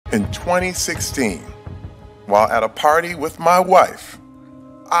In 2016, while at a party with my wife,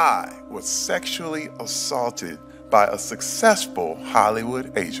 I was sexually assaulted by a successful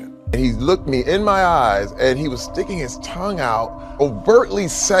Hollywood agent. He looked me in my eyes and he was sticking his tongue out overtly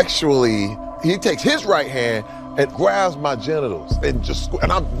sexually. He takes his right hand and grabs my genitals and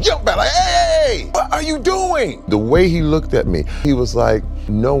I'm jumping back like, hey, what are you doing? The way he looked at me, he was like,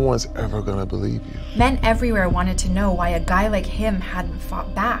 no one's ever gonna believe you. Men everywhere wanted to know why a guy like him hadn't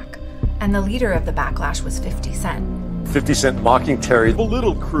fought back. And the leader of the backlash was 50 Cent. 50 Cent mocking Terry.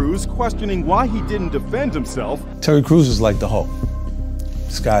 Belittled Cruz, questioning why he didn't defend himself. Terry Crews is like the Hulk.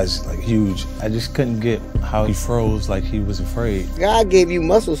 This guy's like huge. I just couldn't get how he froze like he was afraid. God gave you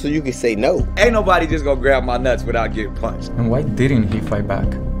muscles so you can say no. Ain't nobody just gonna grab my nuts without getting punched. And why didn't he fight back?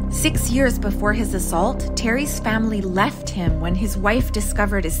 6 years before his assault, Terry's family left him when his wife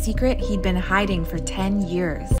discovered a secret he'd been hiding for 10 years.